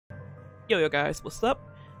Yo guys, what's up?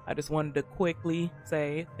 I just wanted to quickly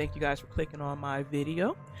say thank you guys for clicking on my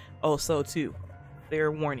video. Also too,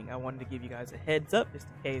 fair warning, I wanted to give you guys a heads up just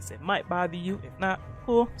in case it might bother you. If not,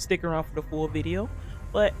 cool, stick around for the full video.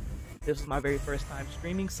 But this was my very first time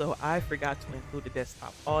streaming, so I forgot to include the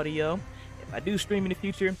desktop audio. If I do stream in the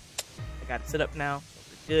future, I got it set up now,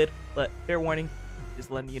 so we're good. But fair warning,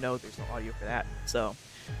 just letting you know there's no audio for that. So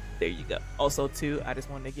there you go. Also too, I just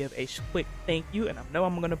wanted to give a quick thank you, and I know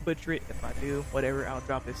I'm gonna butcher it. If I do, whatever, I'll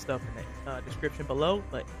drop this stuff in the description below.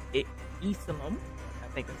 But Isalum, I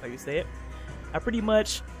think that's how you say it. I pretty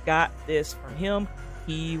much got this from him.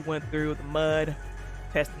 He went through the mud,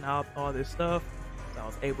 testing out all this stuff, so I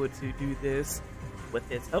was able to do this with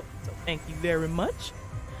his help. So thank you very much.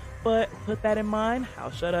 But put that in mind,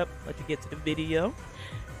 I'll shut up, let you get to the video.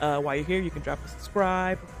 While you're here, you can drop a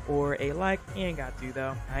subscribe or a like. You ain't got to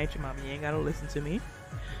though. I ain't your mama. You ain't gotta listen to me,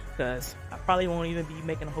 because I probably won't even be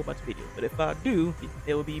making a whole bunch of videos. But if I do,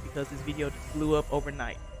 it will be because this video just blew up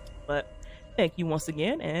overnight. But thank you once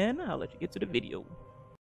again, and I'll let you get to the video.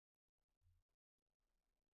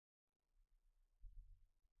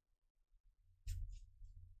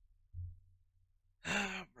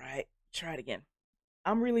 All right, try it again.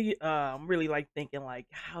 I'm really like thinking like,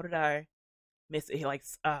 how did I miss it? Like,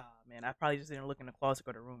 man, I probably just didn't look in the closet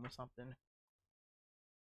or the room or something.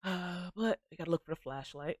 But I gotta look for the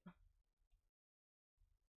flashlight.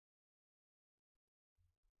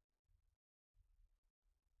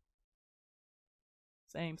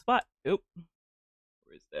 Same spot. Nope.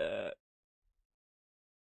 Where's that?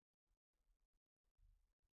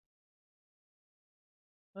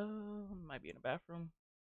 Might be in the bathroom.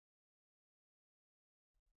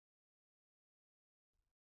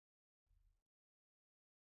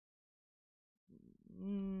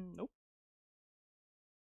 Nope.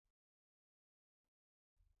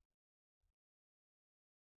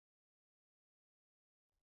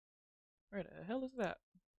 Where the hell is that?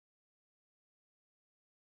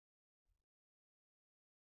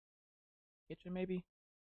 Kitchen, maybe?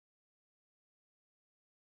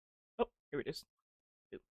 Oh, here it is.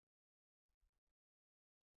 Nope.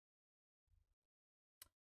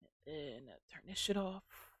 And then turn this shit off.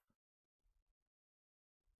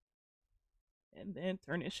 And then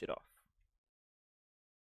turn this shit off.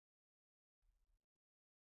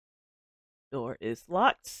 Door is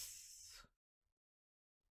locked.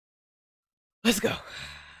 Let's go.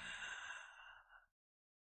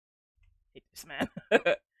 Hate this, man.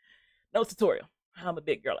 No tutorial. I'm a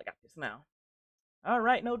big girl. I got this now. All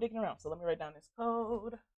right, no digging around. So let me write down this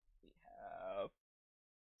code. We have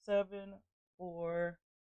 745.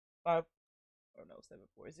 Or no,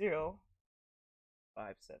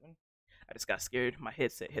 74057. I just got scared. My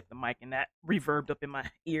headset hit the mic and that reverbed up in my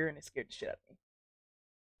ear and it scared the shit out of me.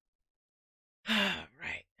 All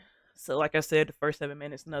right. So like I said, the first 7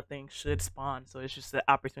 minutes, nothing should spawn. So it's just an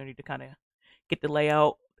opportunity to kind of get the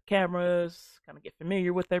layout, the cameras, kind of get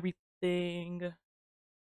familiar with everything.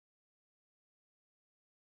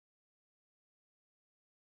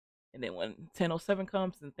 And then when 10:07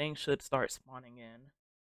 comes, then things should start spawning in.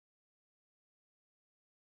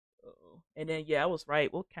 And then, yeah, I was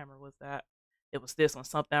right. What camera was that? It was this one.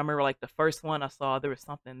 Something. I remember like the first one I saw, there was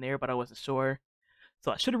something there, but I wasn't sure.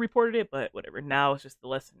 So I should have reported it, but whatever. Now it's just the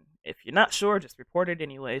lesson. If you're not sure, just report it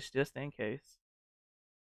anyways, just in case.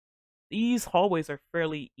 These hallways are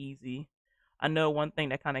fairly easy. I know one thing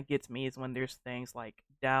that kind of gets me is when there's things like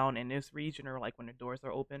down in this region or like when the doors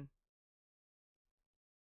are open.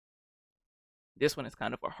 This one is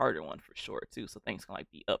kind of a harder one for sure too. So things can like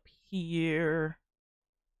be up here.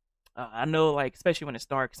 I know, like, especially when it's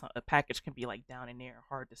dark, a package can be like down in there,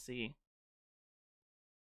 hard to see.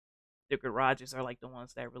 The garages are like the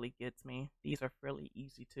ones that really gets me. These are fairly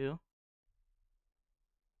easy too.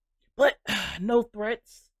 But no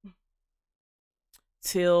threats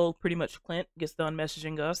till pretty much Clint gets done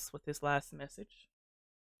messaging us with his last message.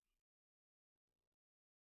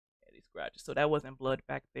 Yeah, these garages. So that wasn't blood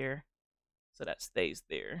back there. So that stays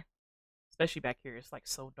there. Especially back here, it's like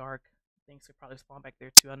so dark. Things could probably spawn back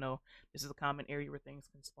there too. I know this is a common area where things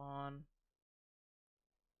can spawn.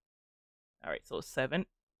 Alright, so 7.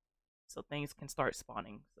 So things can start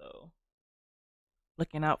spawning. So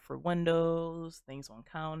looking out for windows, things on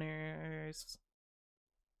counters,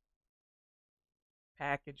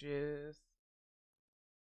 packages.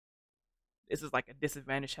 This is like a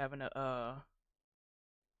disadvantage having a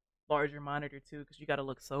larger monitor too, because you got to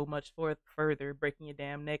look so much further, breaking your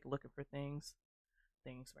damn neck looking for things.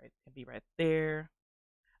 Things right can be right there.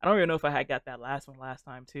 I don't even know if I had got that last one last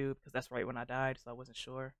time too, because that's right when I died, so I wasn't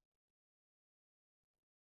sure.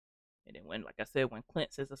 And then when, like I said, when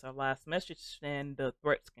Clint says it's our last message, then the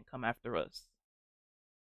threats can come after us.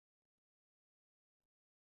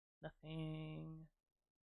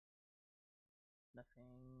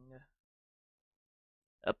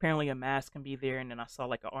 Apparently a mask can be there, and then I saw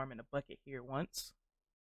like an arm in a bucket here once.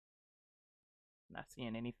 Not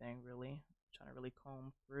seeing anything really. I'm trying to really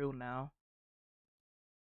comb through now.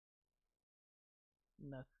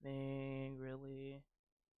 Nothing really.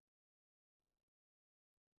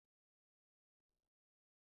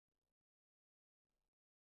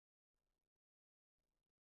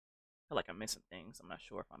 I feel like I'm missing things. I'm not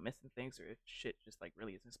sure if I'm missing things or if shit just like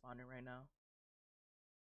really isn't spawning right now.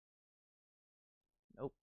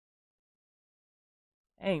 Nope.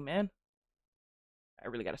 Hey man, I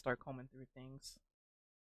really got to start combing through things.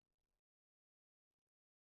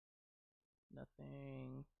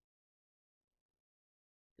 Nothing.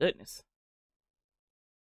 Goodness.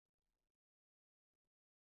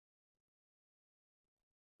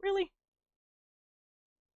 Really?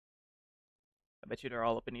 I bet you they're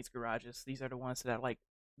all up in these garages. These are the ones that are like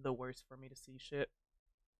the worst for me to see shit.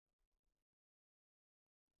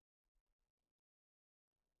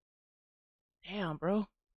 Damn, bro.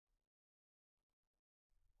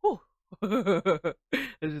 Whew.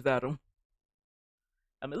 It's just Adam.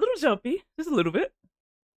 I'm a little jumpy, just a little bit.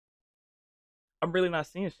 I'm really not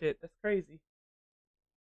seeing shit. That's crazy.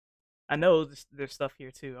 I know there's stuff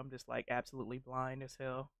here too. I'm just like absolutely blind as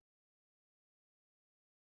hell.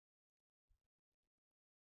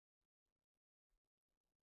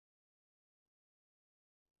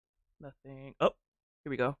 Nothing. Oh, here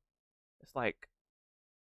we go. It's like,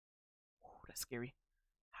 oh, that's scary.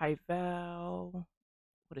 High Val.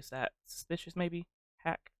 What is that? Suspicious maybe?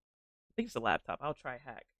 Hack. I think it's a laptop. I'll try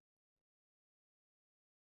hack.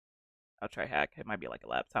 I'll try hack. It might be like a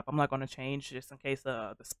laptop. I'm not going to change just in case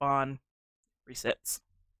the spawn resets.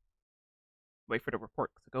 Wait for the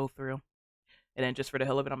report to go through. And then just for the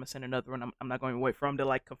hell of it, I'm going to send another one. I'm not going to wait for them to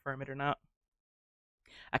like confirm it or not.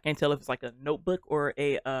 I can't tell if it's like a notebook or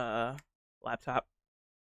a laptop.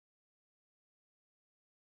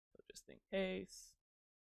 So just in case,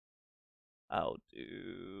 I'll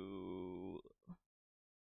do.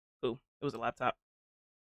 Ooh, it was a laptop.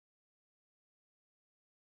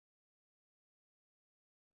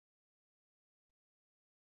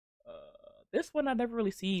 This one I never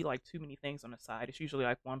really see like too many things on the side. It's usually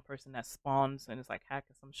like one person that spawns and it's like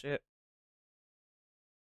hacking some shit.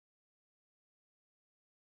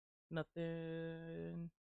 Nothing.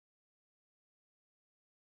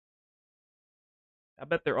 I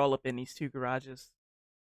bet they're all up in these two garages.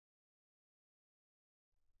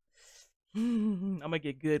 I'm gonna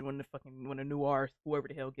get good when the new R whoever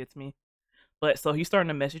the hell gets me. But so he's starting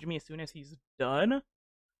to message me as soon as he's done.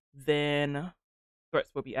 Then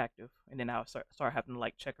threats will be active, and then I'll start having to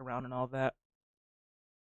like check around and all that.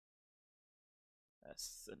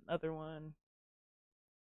 That's another one.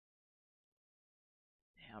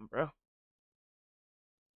 Damn, bro.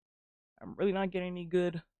 I'm really not getting any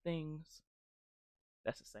good things.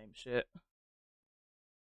 That's the same shit.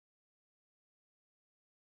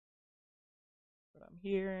 What I'm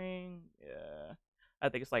hearing, yeah. I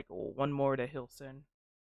think it's like one more that he'll send.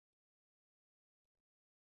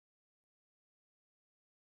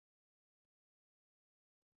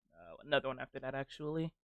 Another one after that,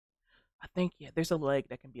 actually. I think, yeah, there's a leg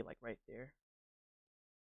that can be like right there.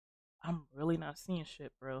 I'm really not seeing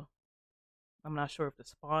shit, bro. I'm not sure if the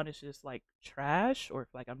spawn is just like trash or if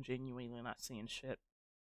like I'm genuinely not seeing shit.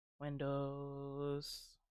 Windows.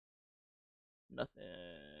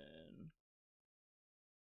 Nothing.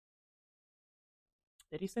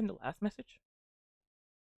 Did he send the last message?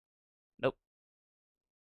 Nope.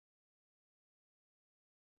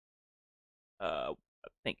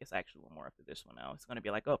 I think it's actually one more after this one now. It's gonna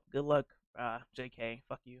be like, oh, good luck, JK,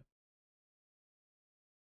 fuck you.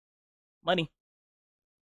 Money.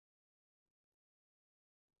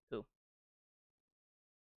 Cool.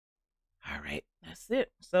 Alright, that's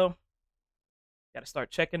it. So, gotta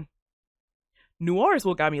start checking. Noir is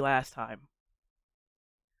what got me last time.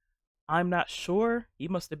 I'm not sure. He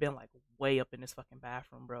must have been like way up in this fucking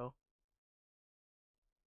bathroom, bro.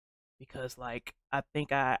 Because like I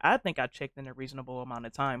think I checked in a reasonable amount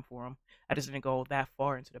of time for him. I just didn't go that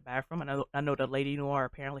far into the bathroom. I know the Lady Noir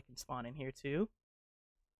apparently can spawn in here too.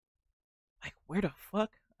 Like where the fuck?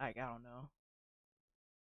 Like I don't know.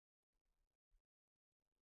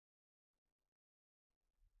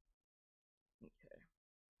 Okay.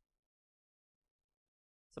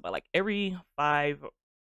 So about like every 5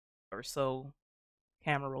 or so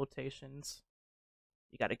camera rotations,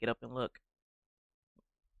 you got to get up and look.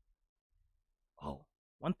 Oh,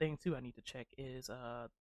 one thing too I need to check is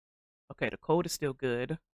okay, the code is still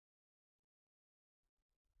good.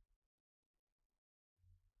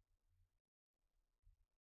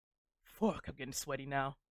 Fuck, I'm getting sweaty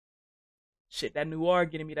now. Shit, that Noir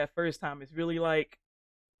getting me that first time is really like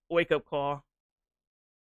wake up call.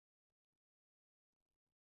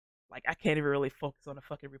 Like I can't even really focus on the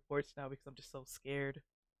fucking reports now because I'm just so scared.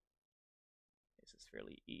 This is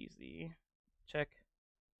fairly easy. Check.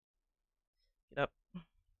 Get up.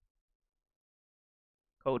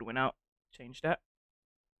 Code went out. Change that.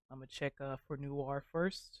 I'm gonna check for Noir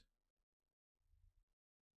first.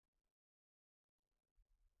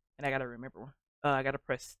 And I gotta remember. I gotta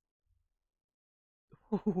press.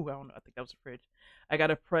 Ooh, I don't know. I think that was the fridge. I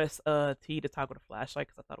gotta press T to toggle the flashlight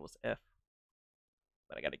because I thought it was F.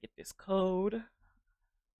 But I gotta get this code.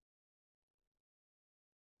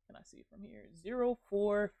 Can I see it from here?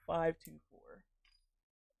 04524.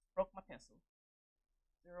 Broke my pencil.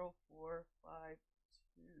 04524.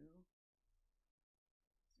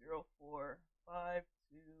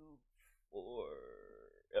 04524.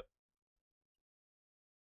 Yep.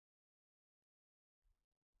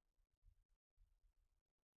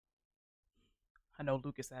 I know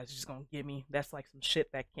Lucas is just gonna give me. That's like some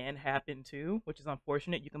shit that can happen too, which is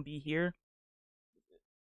unfortunate. You can be here.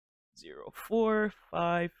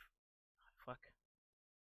 045. Fuck.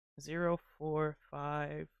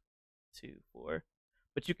 04524.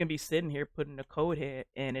 But you can be sitting here putting the code head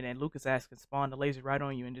in, and then Lucas ass can spawn the laser right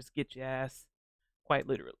on you and just get your ass, quite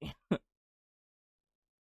literally.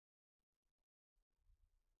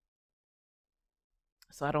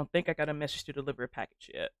 So I don't think I got a message to deliver a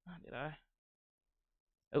package yet. Did I?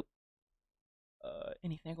 Nope.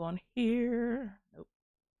 Anything on here? Nope.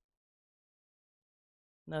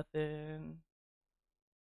 Nothing.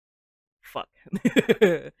 Fuck.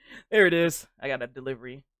 There it is. I got a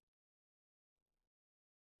delivery.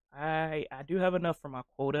 I do have enough for my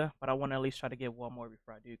quota, but I want to at least try to get one more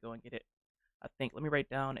before I do go and get it. I think, let me write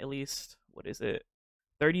down at least, what is it?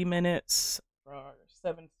 30 minutes for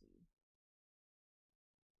 7C.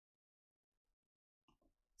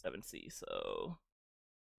 7C, so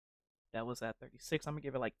that was at 36. I'm gonna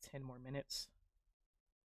give it like 10 more minutes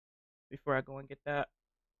before I go and get that.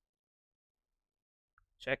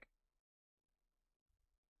 Check.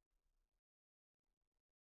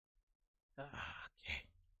 Okay.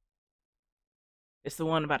 It's the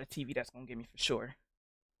one about a TV that's gonna get me for sure.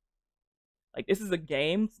 Like, this is a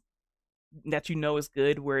game that you know is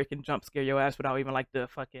good where it can jump scare your ass without even like the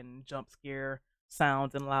fucking jump scare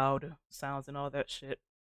sounds and loud sounds and all that shit.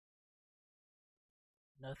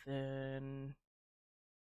 Nothing.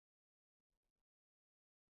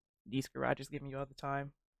 These garages give me all the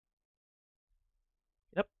time.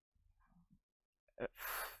 Yep.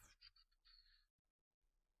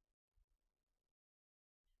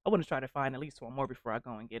 I want to try to find at least one more before I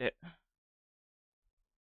go and get it.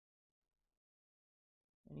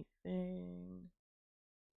 Anything?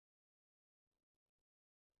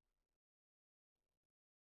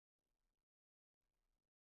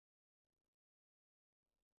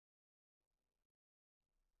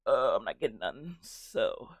 I'm not getting none.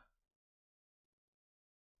 So,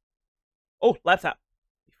 oh, laptop.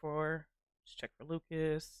 Before, just check for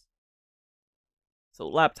Lucas. So,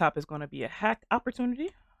 laptop is going to be a hack opportunity.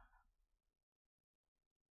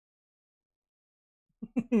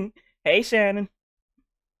 Hey, Shannon.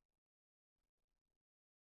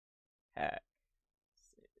 Hack.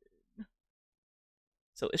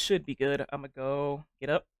 So it should be good. I'm gonna go get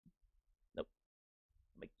up. Nope.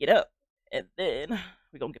 I'm gonna get up, and then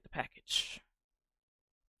we gonna get the package.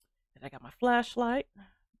 And I got my flashlight.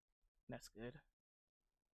 That's good.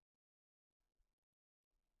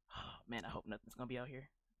 Oh man, I hope nothing's gonna be out here.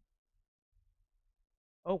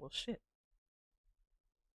 Oh well, shit.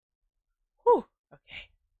 Whew. Okay.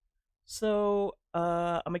 So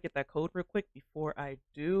I'm gonna get that code real quick before I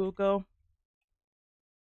do go.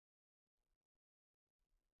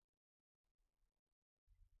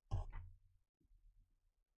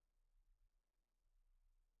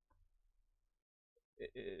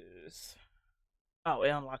 It is. Oh, it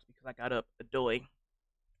unlocks because I got up a doy.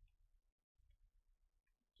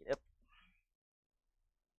 Get up.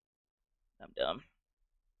 I'm dumb.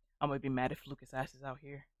 I'm gonna be mad if Lucas ass is out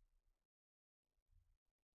here.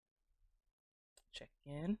 Check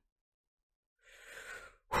in.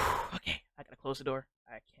 Okay, I gotta close the door.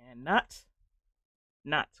 I cannot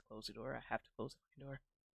not close the door. I have to close the door.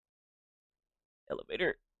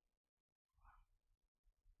 Elevator.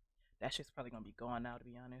 That shit's probably gonna be gone now, to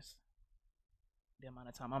be honest. The amount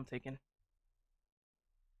of time I'm taking.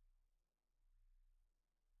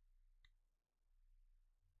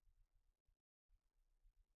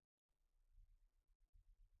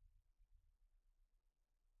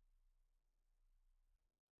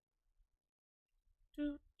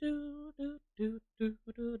 Do do do do do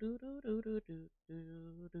do do do do do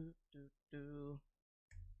do do do do.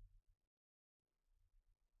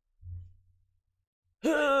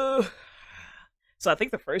 So I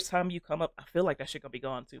think the first time you come up, I feel like that shit gonna be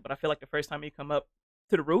gone too. But I feel like the first time you come up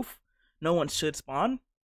to the roof, no one should spawn,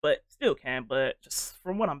 but still can. But just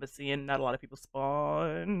from what I'm been seeing, not a lot of people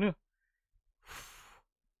spawn.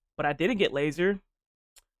 But I didn't get laser,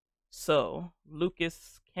 so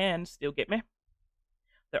Lucas can still get me.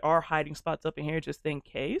 There are hiding spots up in here just in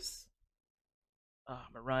case. I'm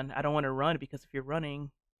gonna run. I don't want to run because if you're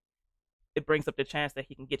running, it brings up the chance that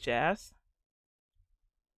he can get your ass.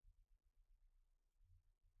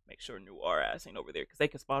 Make sure Noir ass ain't over there because they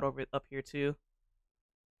can spot over up here too.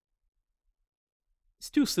 It's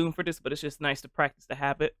too soon for this, but it's just nice to practice the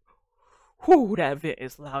habit. Whoo, that vent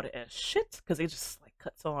is loud as shit because it just like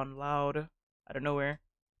cuts on loud out of nowhere.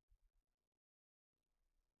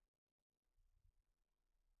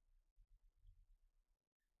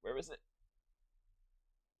 Where is it?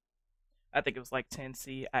 I think it was like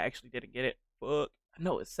 10C. I actually didn't get it. Fuck.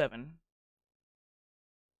 No, it's 7.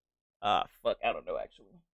 Fuck. I don't know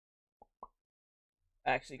actually.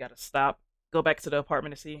 I actually gotta stop. Go back to the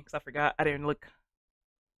apartment to see because I forgot. I didn't look.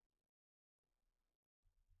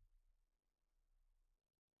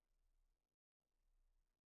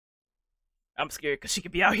 I'm scared because she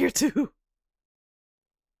could be out here too.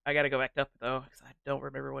 I gotta go back up though because I don't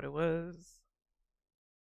remember what it was.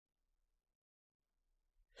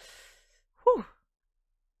 Whew.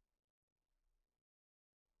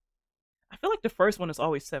 I feel like the first one is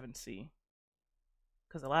always 7C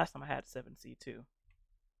because the last time I had 7C too.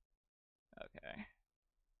 Okay.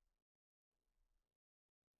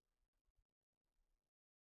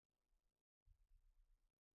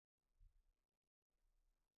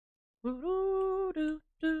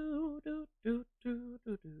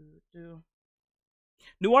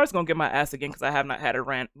 Noir's gonna get my ass again because I have not had a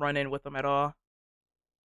run in with him at all.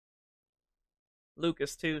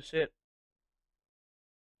 Lucas too, shit.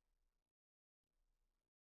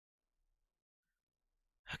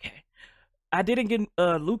 Okay. I didn't get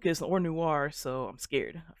Lucas or Noir, so I'm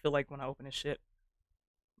scared. I feel like when I open this shit,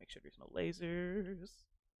 make sure there's no lasers.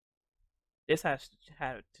 This has to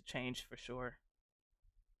have to change for sure.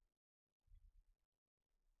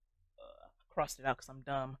 Crossed it out because I'm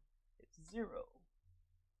dumb. It's 0,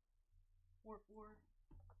 4, 4.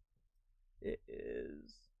 It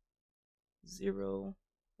is 0,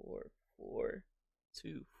 4, 4,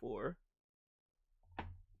 2, 4.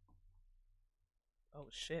 Oh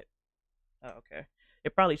shit. Oh, okay.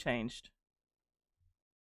 It probably changed.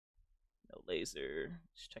 No laser.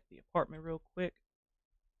 Let's check the apartment real quick.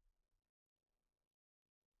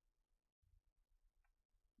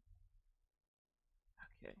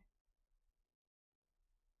 Okay.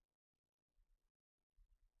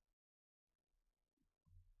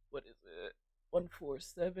 What is it?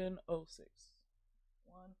 14706.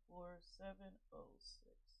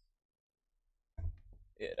 14706.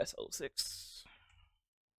 Yeah, that's 06.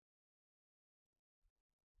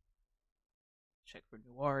 Check for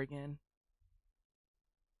Noir again.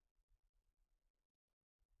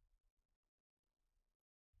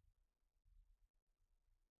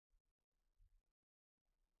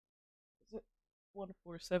 Is it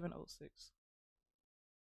 14706?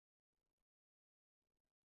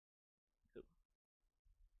 Cool.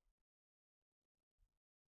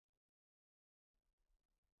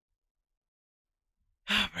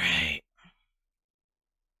 Alright.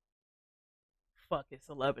 Fuck, it's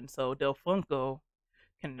 11, so Delfalco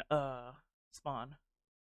can spawn.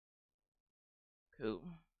 Cool.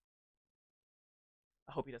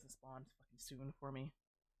 I hope he doesn't spawn fucking soon for me.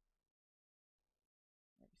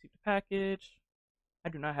 I received a package. I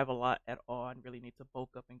do not have a lot at all. I really need to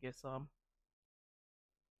bulk up and get some.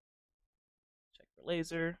 Check for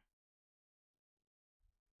laser.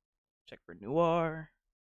 Check for Noir.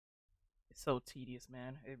 It's so tedious,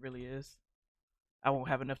 man. It really is. I won't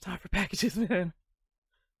have enough time for packages, man.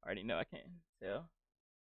 I already know I can't tell.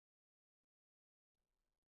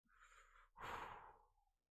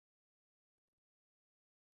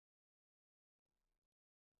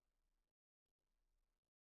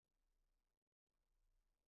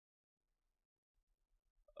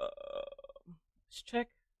 Let's check.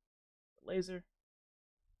 Laser.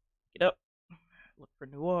 Get up. Look for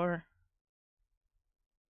Noir.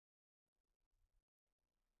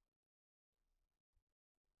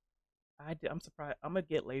 I'm surprised. I'm gonna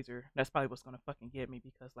get laser. That's probably what's gonna fucking get me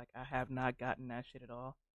because like I have not gotten that shit at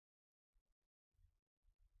all.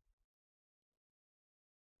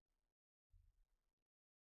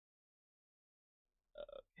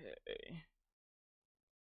 Okay.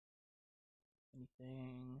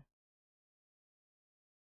 Anything?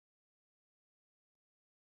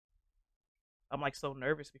 I'm like so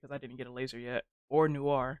nervous because I didn't get a laser yet or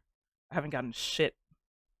Noir. I haven't gotten shit.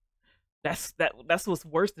 That's what's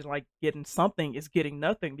worse than like getting something is getting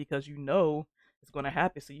nothing, because you know it's gonna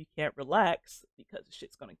happen, so you can't relax because the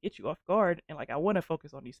shit's gonna get you off guard. And like I want to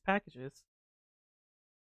focus on these packages.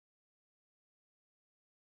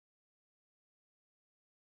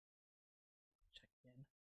 Check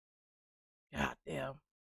in. God damn.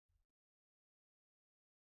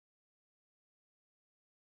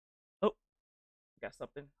 Oh, got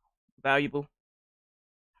something valuable,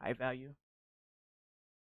 high value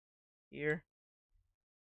here.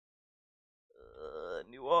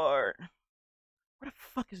 Noir. Where the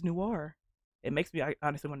fuck is Noir? It makes me, I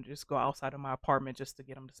honestly want to just go outside of my apartment just to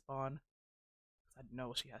get him to spawn. I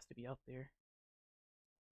know she has to be out there.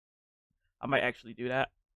 I might actually do that.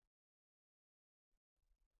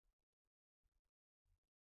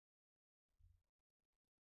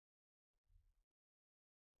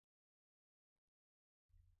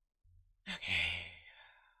 Okay.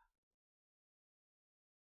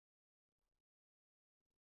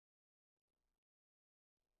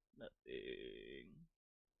 Nothing.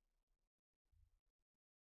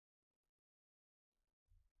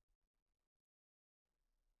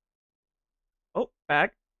 Oh,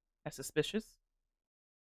 bag. That's suspicious.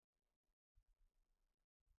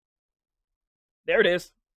 There it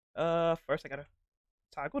is. First I gotta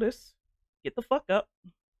toggle this. Get the fuck up.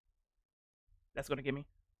 That's gonna get me.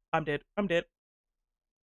 I'm dead. I'm dead.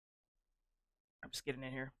 I'm just getting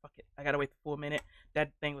in here. Fuck it. I gotta wait the full minute.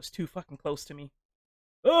 That thing was too fucking close to me.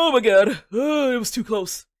 Oh my god. Oh, it was too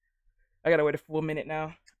close. I gotta wait a full minute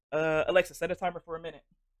now. Alexa, set a timer for a minute.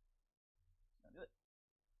 Do it.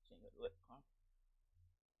 She ain't gonna do it.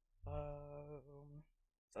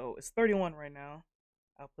 So it's 31 right now.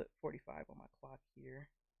 I'll put 45 on my clock here.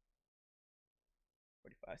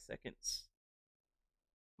 45 seconds.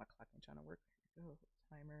 My clock ain't trying to work. Here we go.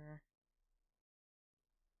 Timer.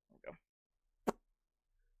 There we go.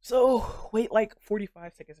 So wait like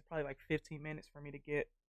 45 seconds. It's probably like 15 minutes for me to get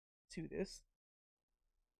to this.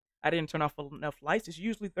 I didn't turn off enough lights. It's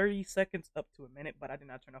usually 30 seconds up to a minute, but I did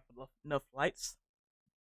not turn off enough lights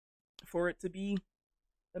for it to be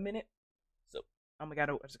a minute. So I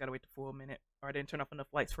just gotta wait the full minute. Or I didn't turn off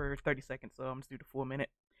enough lights for 30 seconds, so I'm just do the full minute.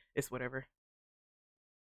 It's whatever.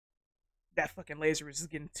 That fucking laser was just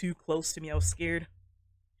getting too close to me. I was scared.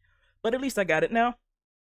 But at least I got it now.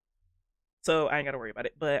 So I ain't gotta worry about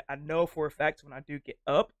it. But I know for a fact when I do get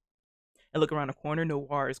up and look around the corner,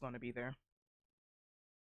 Noir is gonna be there.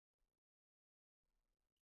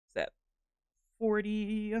 Is that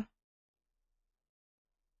 40? Is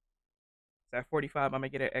that 45? I'm gonna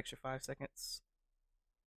get an extra 5 seconds.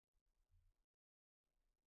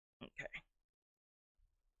 Okay.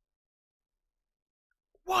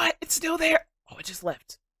 What? It's still there. Oh, it just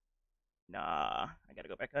left. Nah, I gotta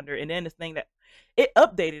go back under. And then the thing that it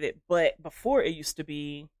updated it, but before it used to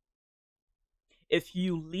be if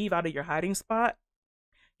you leave out of your hiding spot,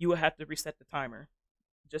 you will have to reset the timer.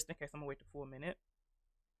 Just in case I'm gonna wait the full minute.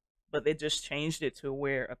 But they just changed it to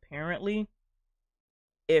where apparently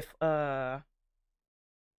if but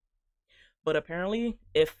apparently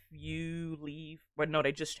if you leave, but no,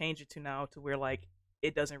 they just changed it to now to where like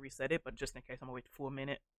it doesn't reset it, but just in case I'm gonna wait the full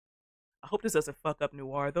minute. I hope this doesn't fuck up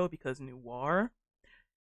Noir though, because Noir,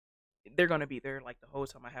 they're gonna be there like the whole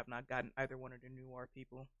time. I have not gotten either one of the Noir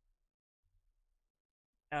people.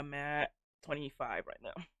 I'm at 25 right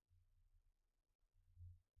now.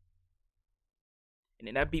 And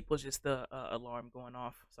then that beep was just the alarm going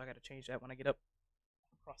off, so I gotta change that when I get up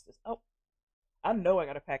across this. Oh, I know I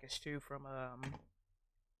got a package too from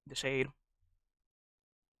the shade.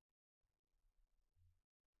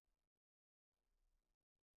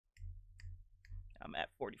 I'm at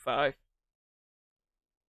 45.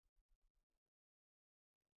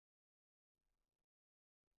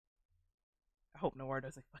 I hope Noir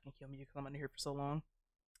doesn't fucking kill me because I'm under here for so long.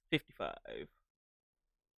 55.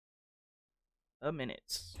 A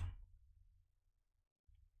minute.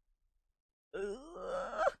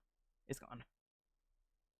 It's gone.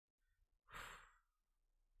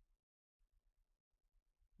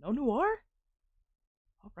 No Noir?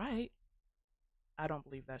 Alright. I don't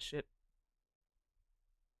believe that shit.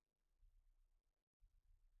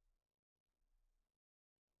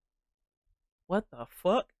 What the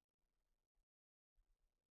fuck?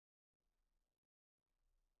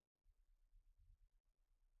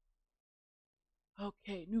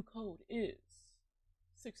 Okay, new code is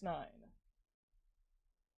 69.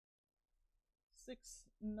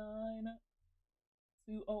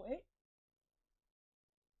 69208.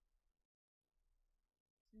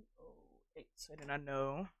 208. So then I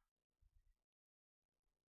know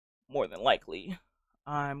more than likely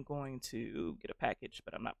I'm going to get a package,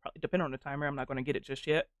 but I'm not probably, depending on the timer, I'm not going to get it just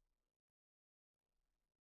yet.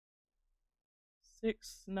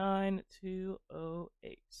 69208.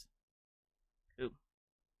 Cool.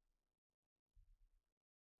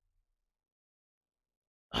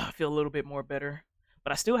 I feel a little bit more better,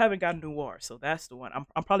 but I still haven't gotten Noir, so that's the one.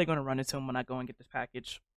 I'm probably gonna run into him when I go and get this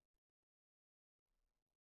package.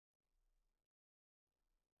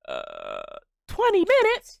 20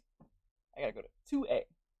 minutes. I gotta go to 2A.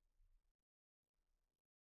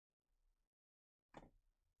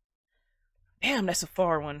 Damn, that's a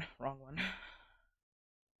far one. Wrong one.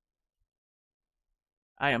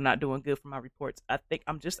 I am not doing good for my reports. I think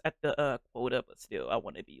I'm just at the quota, but still, I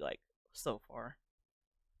want to be like so far.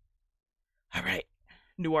 All right,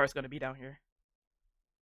 Noir is gonna be down here.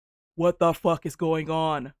 What the fuck is going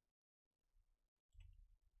on?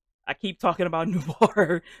 I keep talking about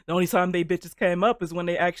Noir. The only time they bitches came up is when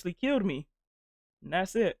they actually killed me, and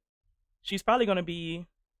that's it. She's probably gonna be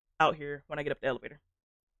out here when I get up the elevator.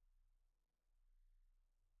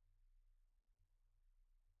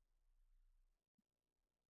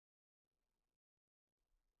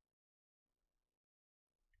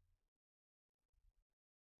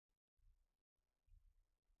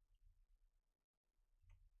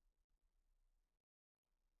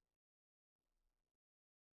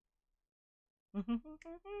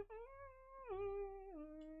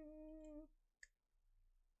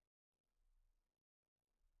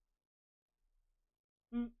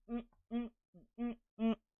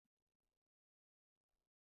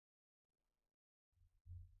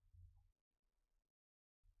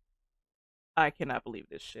 I cannot believe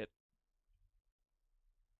this shit.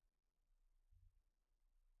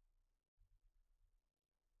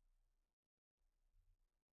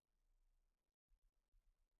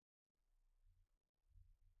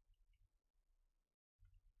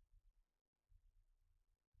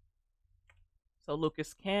 So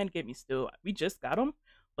Lucas can get me still. We just got him,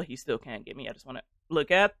 but he still can't get me. I just want to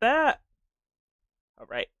look at that. All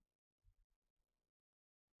right.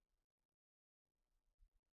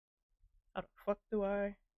 How the fuck do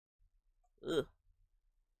I? Ugh.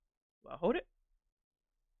 Do I hold it?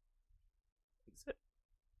 Exit.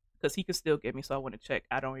 Because he could still get me, so I want to check.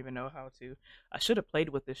 I don't even know how to. I should have played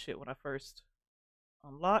with this shit when I first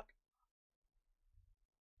unlock.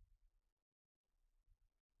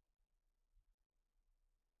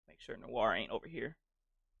 Make sure Noir ain't over here.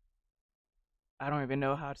 I don't even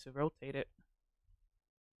know how to rotate it.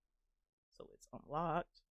 So it's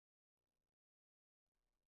unlocked.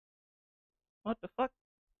 What the fuck?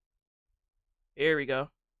 Here we go.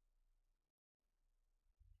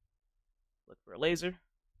 Look for a laser.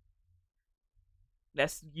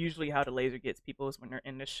 That's usually how the laser gets people, is when they're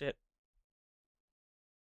in this shit.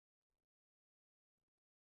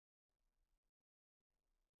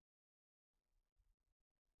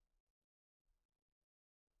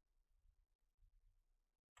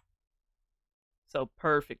 So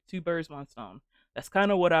perfect. Two birds, one stone. That's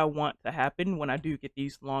kind of what I want to happen when I do get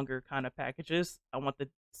these longer kind of packages. I want the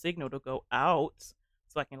signal to go out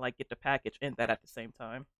so I can like get the package and that at the same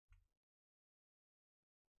time.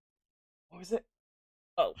 What was it?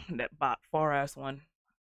 Oh, that bot far ass one.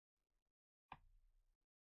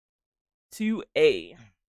 2A.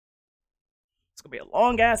 It's gonna be a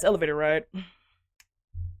long ass elevator ride.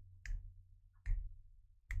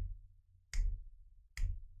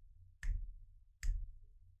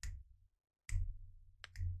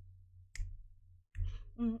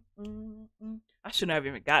 I shouldn't have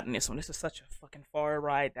even gotten this one. This is such a fucking far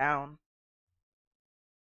ride down.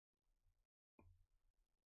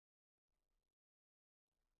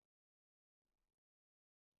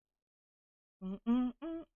 I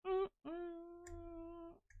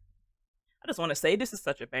just want to say this is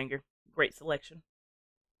such a banger. Great selection.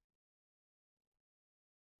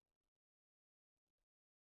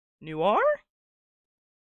 Noir?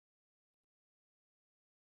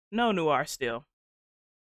 No Noir still.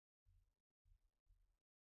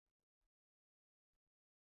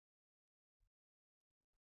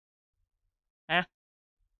 Huh?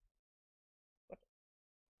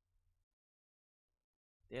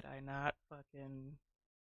 Did I not fucking...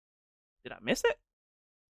 Did I miss it?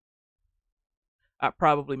 I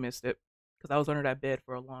probably missed it. Because I was under that bed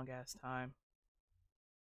for a long ass time.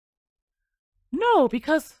 No,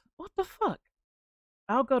 because... What the fuck?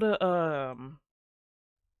 I'll go to,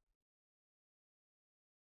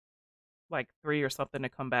 like 3 or something to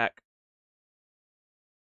come back.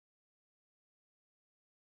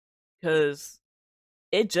 Because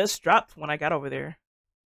it just dropped when I got over there.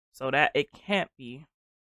 So that it can't be.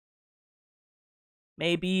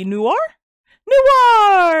 Maybe Noir?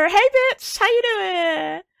 Noir! Hey bitch, how you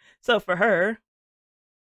doing? So for her,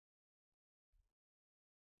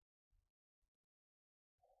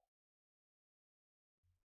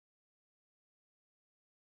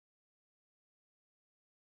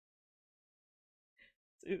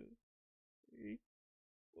 2, 3,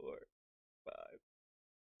 4, 5,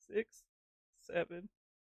 6, 7,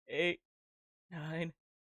 8, 9,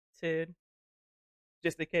 10.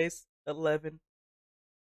 Just in case, 11,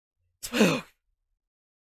 12.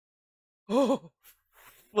 Oh,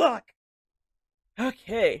 fuck.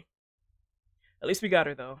 Okay. At least we got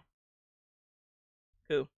her, though.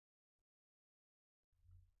 Cool.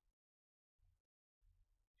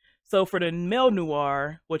 So for the male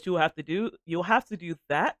noir, what you'll have to do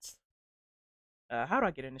that. How do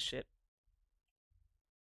I get in this shit?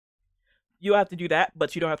 You have to do that,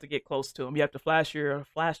 but you don't have to get close to him. You have to flash your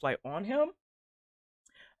flashlight on him,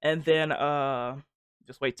 and then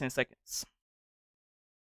just wait 10 seconds.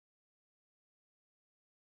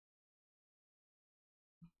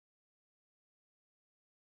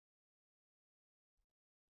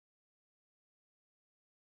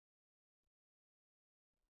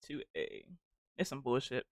 To a, it's some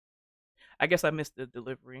bullshit. I guess I missed the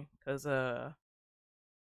delivery because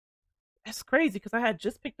that's crazy because I had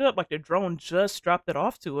just picked it up, like the drone just dropped it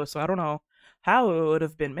off to us, so I don't know how it would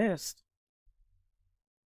have been missed.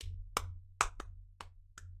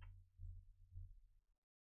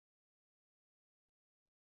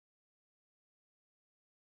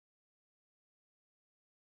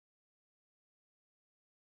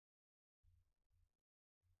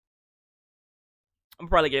 I'm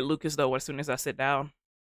probably get Lucas though as soon as I sit down.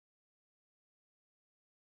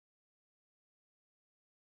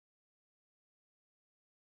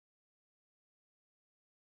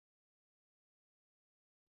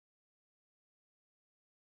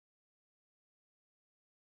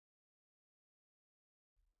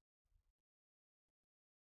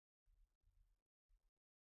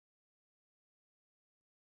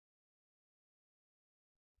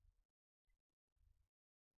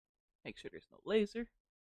 Make sure there's no laser.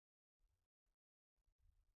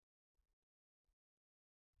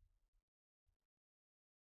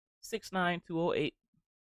 69208.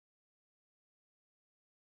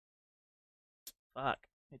 Fuck,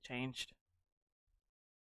 it changed.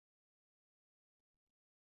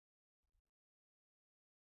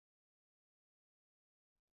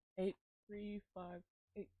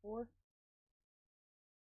 83584.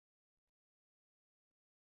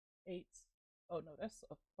 8. Oh no, that's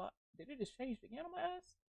a 5. Did it just change again on my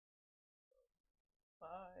ass?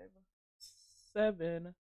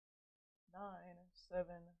 57979.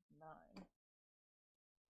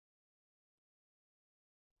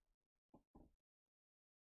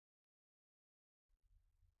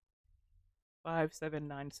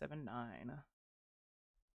 57979.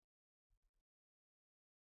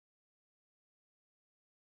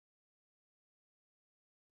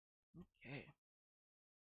 Okay.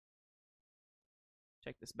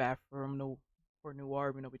 Check this bathroom no for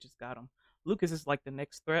Noir. We know we just got him. Lucas is like the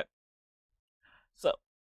next threat. So,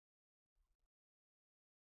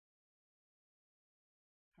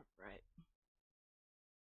 all right.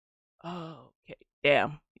 Okay.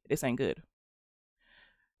 Damn, this ain't good.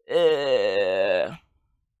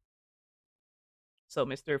 So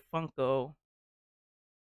Mr. Funko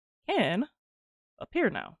can appear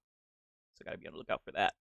now. So gotta be on the lookout for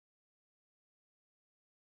that.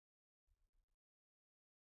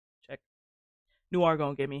 Check. Noir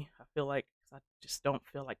gonna get me. I feel like I just don't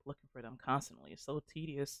feel like looking for them constantly. It's so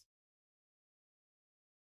tedious.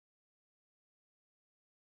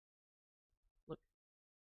 Look.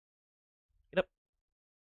 Get up.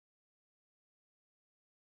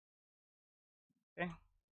 Okay.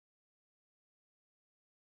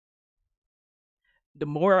 The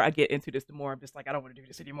more I get into this, the more I'm just like, I don't want to do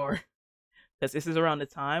this anymore. Because this is around the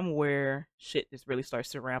time where shit just really starts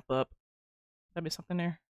to ramp up. That be something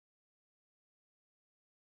there.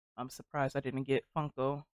 I'm surprised I didn't get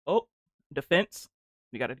Funko. Oh, defense.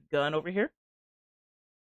 We got a gun over here.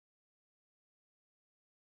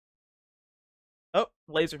 Oh,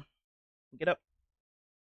 laser. Get up.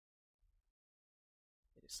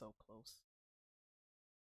 It is so close.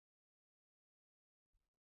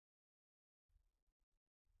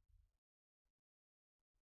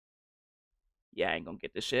 Yeah, I ain't gonna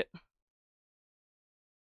get this shit.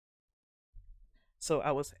 So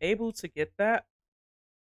I was able to get that.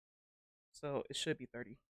 So it should be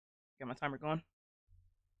 30. Got my timer going.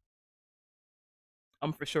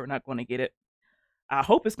 I'm for sure not going to get it. I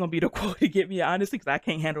hope it's going to be the quote to get me, honestly, because I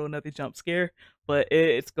can't handle another jump scare. But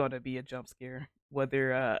it's going to be a jump scare.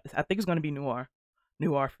 Whether, I think it's going to be Noir.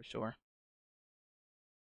 Noir for sure.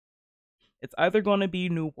 It's either going to be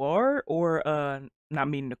Noir or not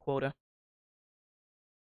meeting the quota.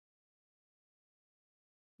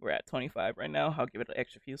 We're at 25 right now. I'll give it an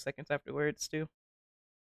extra few seconds afterwards, too.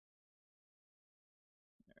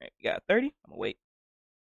 All right, we got 30. I'm going to wait.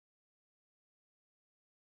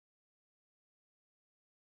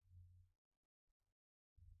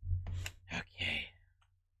 Okay.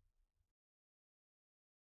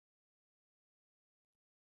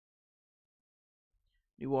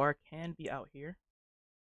 Noir can be out here.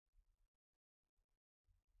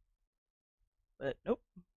 But nope.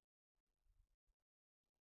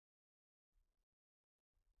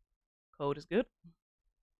 Code is good.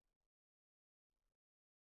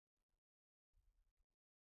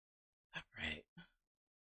 All right.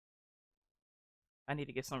 I need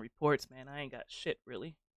to get some reports, man. I ain't got shit,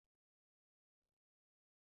 really.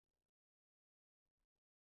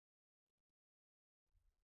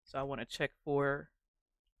 So I want to check for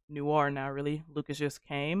Noir now, really. Lucas just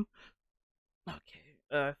came.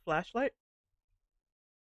 Okay. Flashlight.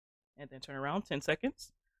 And then turn around 10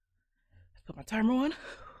 seconds. Put my timer on.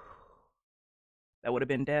 That would have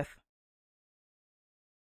been death.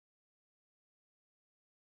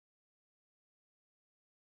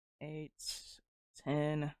 8,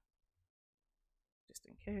 10. Just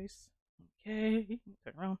in case. Okay.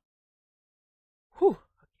 Turn around. Whew.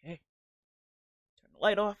 Okay. Turn the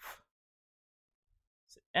light off.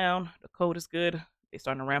 Sit down. The code is good. They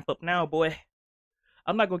starting to ramp up now, boy.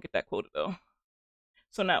 I'm not gonna get that quota though.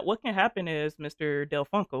 So now what can happen is Mr.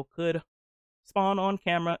 Delfalco could spawn on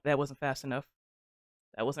camera. That wasn't fast enough.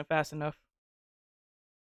 That wasn't fast enough.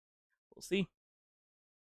 We'll see.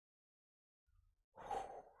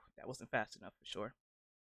 That wasn't fast enough for sure.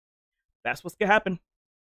 That's what's gonna happen.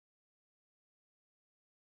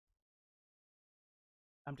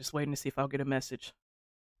 I'm just waiting to see if I'll get a message.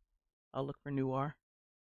 I'll look for Noir.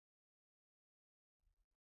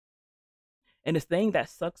 And the thing that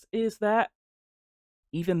sucks is that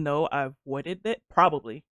even though I avoided it,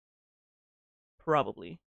 probably,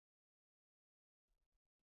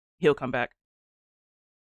 he'll come back.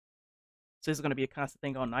 So this is going to be a constant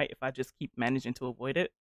thing all night if I just keep managing to avoid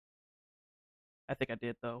it. I think I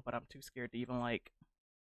did though, but I'm too scared to even like,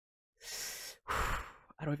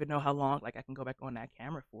 I don't even know how long like I can go back on that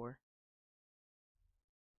camera for.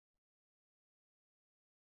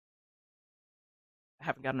 I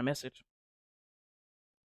haven't gotten a message.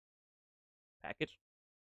 Package.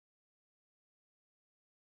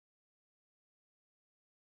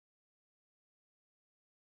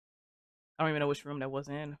 I don't even know which room that was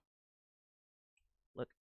in. Look.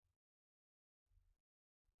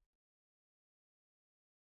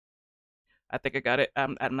 I think I got it.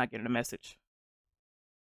 I'm not getting a message.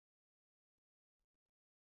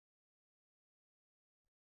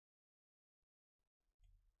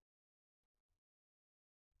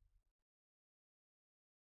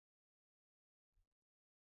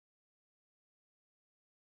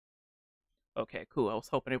 Okay, cool. I was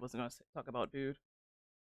hoping it wasn't going to talk about dude.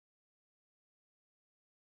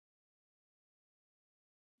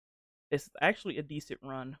 It's actually a decent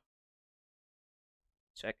run.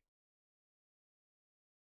 Check.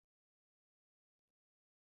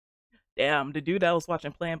 Damn, the dude that I was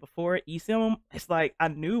watching playing before, Esim, it's like I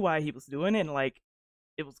knew why he was doing it and like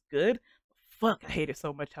it was good. Fuck, I hated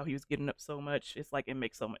so much how he was getting up so much. It's like it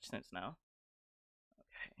makes so much sense now.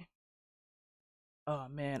 Okay. Oh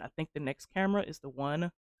man, I think the next camera is the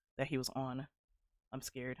one that he was on. I'm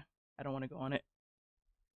scared. I don't want to go on it.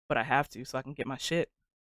 But I have to so I can get my shit.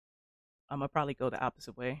 I'm gonna probably go the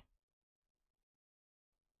opposite way.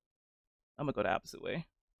 I'm gonna go the opposite way.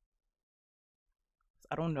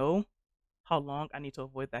 I don't know how long I need to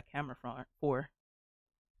avoid that camera for.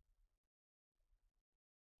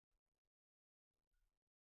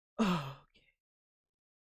 Oh, okay.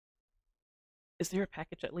 Is there a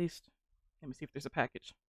package at least? Let me see if there's a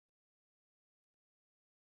package.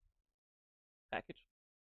 Package.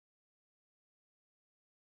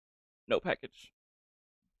 No package.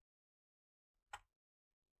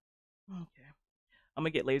 Okay. I'm gonna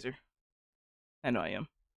get laser. I know I am.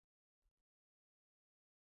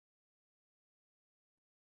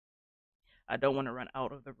 I don't want to run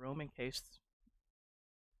out of the room in case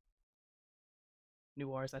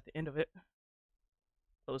Noir is at the end of it.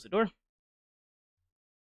 Close the door.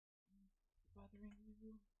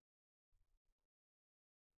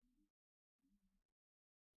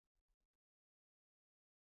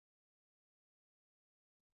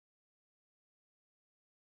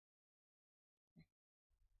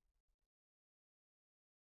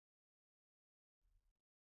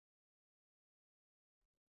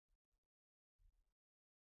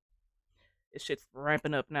 This shit's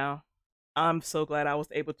ramping up now. I'm so glad I was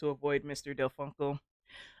able to avoid Mr. Delfalco.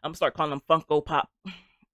 I'm gonna start calling him Funko Pop.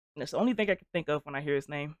 That's the only thing I can think of when I hear his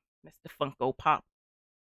name. Mr. Funko Pop.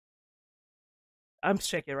 I'm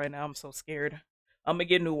checking right now. I'm so scared. I'm gonna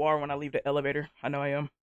get Noir when I leave the elevator. I know I am.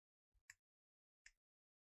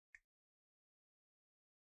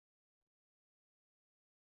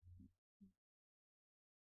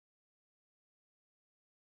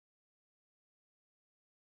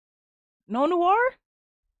 No noir?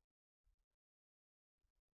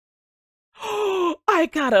 I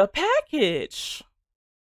got a package!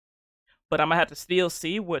 But I'm gonna have to still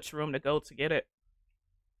see which room to go to get it.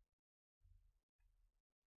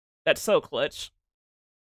 That's so clutch.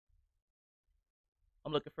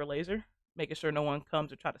 I'm looking for a laser, making sure no one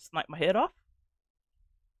comes to try to snipe my head off.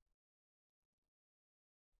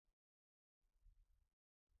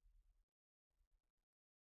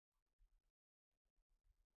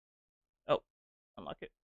 Oh, unlock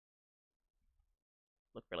it.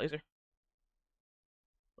 Look for laser.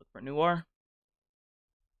 Look for noir.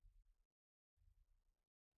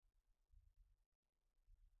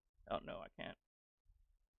 Oh no, I can't.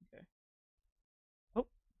 Okay. Oh.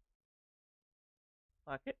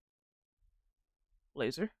 Lock it.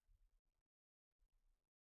 Laser.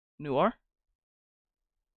 Noir.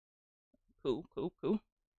 Cool, cool, cool.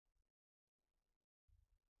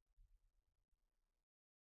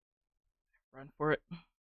 Run for it.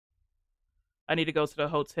 I need to go to the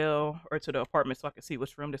hotel or to the apartment so I can see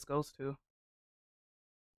which room this goes to.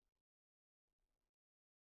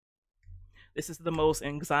 This is the most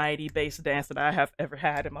anxiety-based dance that I have ever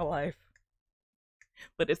had in my life.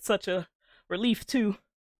 But it's such a relief too.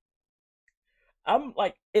 I'm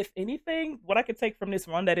like, if anything, what I could take from this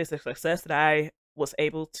run that is a success that I was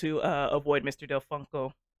able to avoid Mr.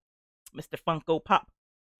 Delfalco. Mr. Funko Pop.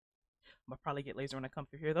 I'm gonna probably get laser when I come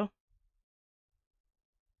through here though.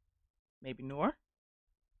 Maybe Noir.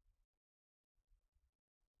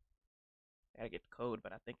 Gotta get the code,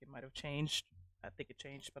 but I think it might have changed. I think it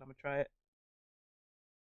changed, but I'm gonna try it.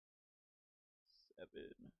 7,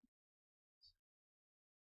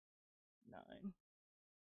 9.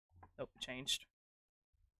 Nope, it changed.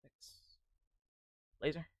 X.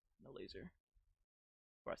 Laser? No laser.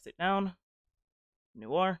 Before I sit down.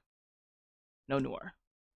 Noir. No noir.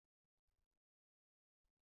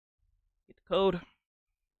 Get the code.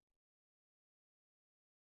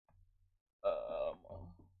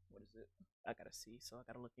 What is it? I gotta see, so I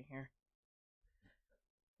gotta look in here.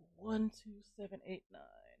 12789.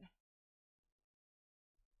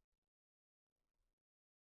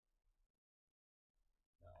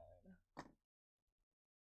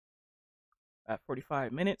 At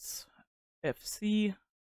 45 minutes. FC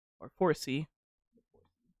or 4C.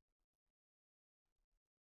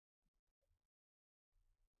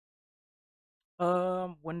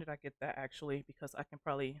 When did I get that actually? Because I can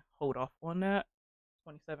probably hold off on that.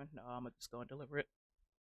 27. No, I'm gonna just go and deliver it.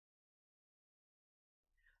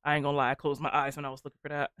 I ain't gonna lie, I closed my eyes when I was looking for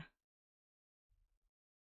that.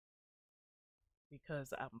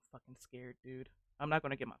 Because I'm fucking scared, dude. I'm not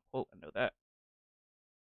gonna get my quote, I know that.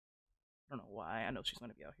 I don't know why. I know she's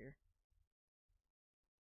gonna be out here.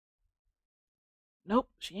 Nope,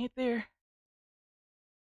 she ain't there.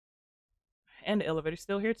 And the elevator's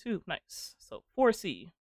still here too. Nice. So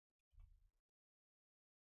 4C.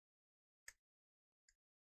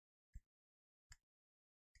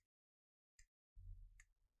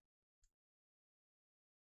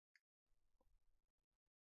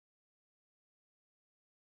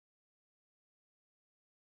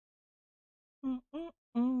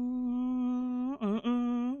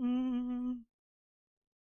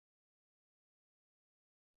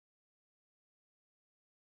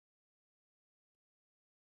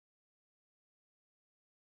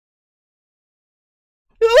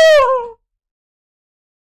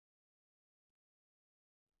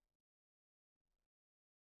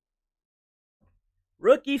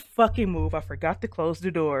 Rookie fucking move. I forgot to close the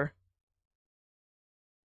door.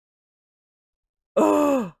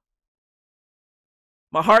 Oh,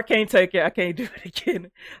 my heart can't take it. I can't do it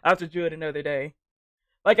again. I have to do it another day.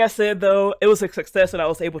 Like I said, though, it was a success that I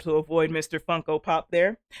was able to avoid Mr. Funko Pop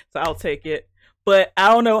there. So I'll take it. But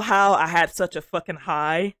I don't know how I had such a fucking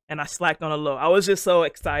high and I slacked on a low. I was just so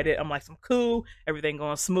excited. I'm like, I'm cool. Everything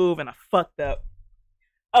going smooth. And I fucked up.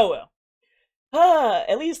 Oh, well.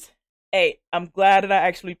 At least, hey, I'm glad that I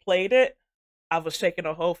actually played it. I was shaking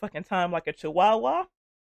the whole fucking time like a chihuahua.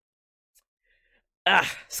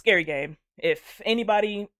 Scary game. If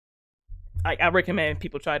anybody, I recommend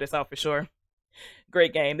people try this out for sure.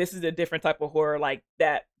 Great game. This is a different type of horror like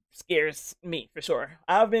that scares me for sure.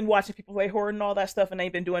 I've been watching people play horror and all that stuff, and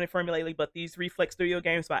they've been doing it for me lately. But these Reflex Studio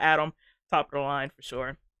games by Adam, top of the line for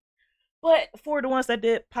sure. But for the ones that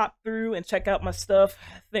did pop through and check out my stuff,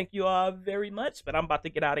 thank you all very much. But I'm about to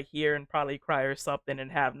get out of here and probably cry or something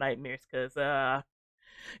and have nightmares. Cause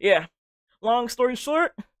yeah. Long story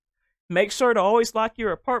short. Make sure to always lock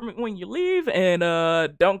your apartment when you leave, and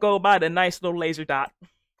don't go by the nice little laser dot.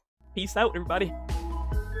 Peace out, everybody.